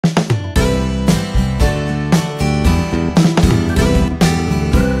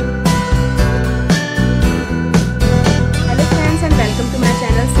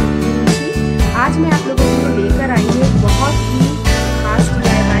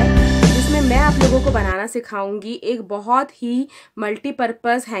लोगों को बनाना सिखाऊंगी एक बहुत ही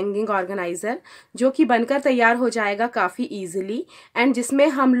मल्टीपर्पज़ हैंगिंग ऑर्गेनाइज़र, जो कि बनकर तैयार हो जाएगा काफ़ी इजीली एंड जिसमें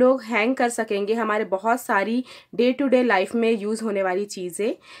हम लोग हैंग कर सकेंगे हमारे बहुत सारी डे टू डे लाइफ में यूज़ होने वाली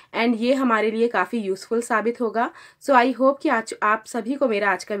चीज़ें एंड ये हमारे लिए काफ़ी यूज़फुल साबित होगा। सो आई होप कि आज आप सभी को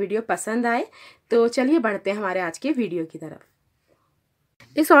मेरा आज का वीडियो पसंद आए। तो चलिए बढ़ते हैं हमारे आज के वीडियो की तरफ।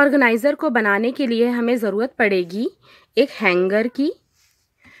 इस ऑर्गेनाइज़र को बनाने के लिए हमें ज़रूरत पड़ेगी एक हैंगर की,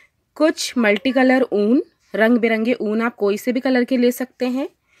 कुछ मल्टी कलर ऊन, रंग बिरंगे ऊन आप कोई से भी कलर के ले सकते हैं,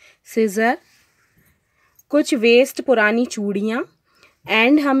 सीजर, कुछ वेस्ट पुरानी चूड़ियाँ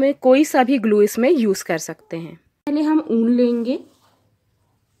एंड हमें कोई सा भी ग्लू इसमें यूज़ कर सकते हैं। पहले हम ऊन लेंगे।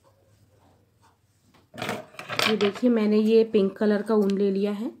 ये देखिए मैंने ये पिंक कलर का ऊन ले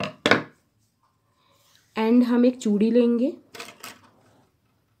लिया है एंड हम एक चूड़ी लेंगे।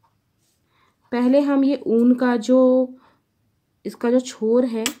 पहले हम ये ऊन का जो इसका जो छोर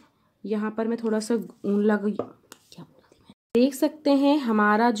है यहाँ पर मैं थोड़ा सा ऊन क्या देख सकते हैं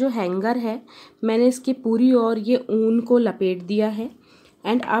हमारा जो हैंगर है मैंने इसकी पूरी ओर ये ऊन को लपेट दिया है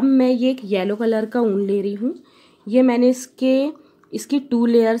एंड अब मैं ये एक येलो कलर का ऊन ले रही हूँ। ये मैंने इसकी 2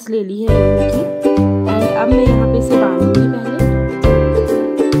 लेयर्स ले ली है ऊन की एंड अब मैं यहाँ पे इसे बांधूंगी पहले।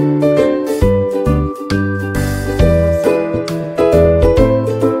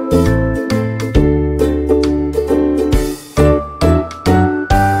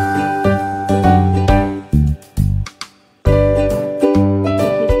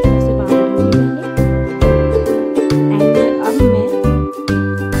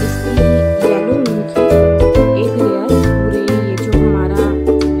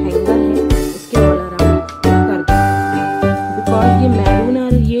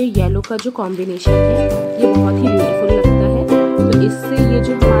 का जो कॉम्बिनेशन है ये बहुत ही ब्यूटीफुल लगता है, तो इससे ये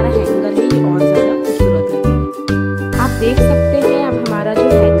जो हमारा हैंगर है ये और ज़्यादा खूबसूरत लगता है। आप देख सकते हैं अब हमारा जो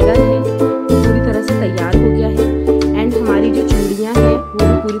हैंगर है पूरी तरह से तैयार हो गया है एंड हमारी जो चूड़ियाँ हैं वो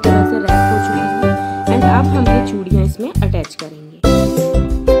भी पूरी तरह से रैप हो चुकी हैं एंड अब हम ये चूड़ियाँ इसमें अटैच करेंगे।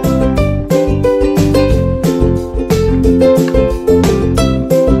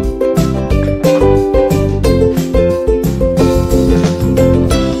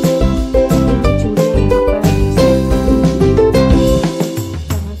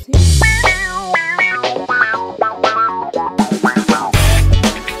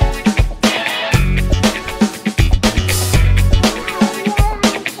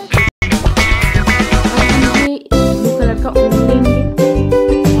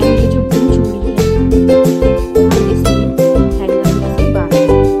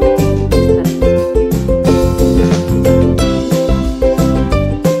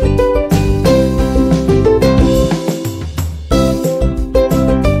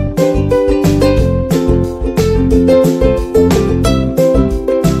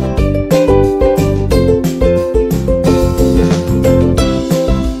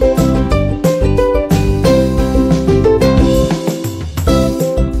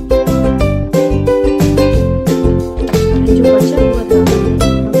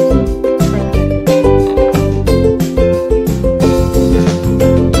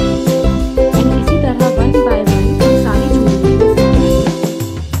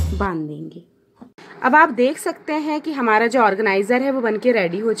 अब आप देख सकते हैं कि हमारा जो ऑर्गेनाइज़र है वो बनके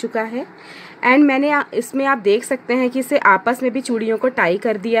रेडी हो चुका है एंड मैंने इसमें आप देख सकते हैं कि इसे आपस में भी चूड़ियों को टाई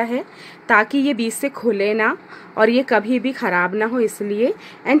कर दिया है ताकि ये बीच से खुले ना और ये कभी भी ख़राब ना हो इसलिए।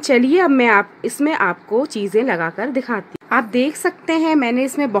 एंड चलिए अब मैं इसमें आपको चीज़ें लगाकर दिखाती हूँ। आप देख सकते हैं मैंने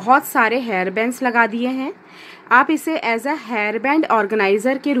इसमें बहुत सारे हेयर बैंड्स लगा दिए हैं। आप इसे as a hair band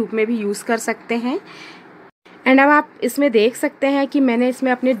organiser के रूप में भी यूज़ कर सकते हैं एंड अब आप इसमें देख सकते हैं कि मैंने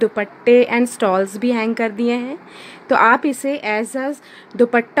इसमें अपने दुपट्टे एंड स्टॉल्स भी हैंग कर दिए हैं, तो आप इसे एज अ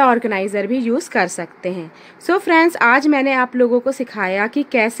दुपट्टा ऑर्गेनाइज़र भी यूज़ कर सकते हैं। सो फ्रेंड्स, आज मैंने आप लोगों को सिखाया कि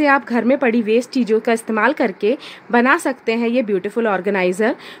कैसे आप घर में पड़ी वेस्ट चीज़ों का इस्तेमाल करके बना सकते हैं ये ब्यूटीफुल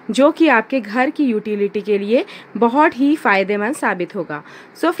ऑर्गेनाइज़र, जो कि आपके घर की यूटिलिटी के लिए बहुत ही फ़ायदेमंद साबित होगा।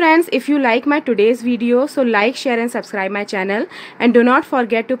 So friends, if you like my today's video, so like, share and subscribe my channel and do not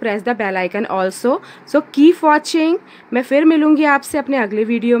forget to press the bell icon also. So keep watching. मैं फिर मिलूँगी आपसे अपने अगले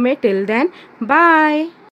वीडियो में। Till then, bye.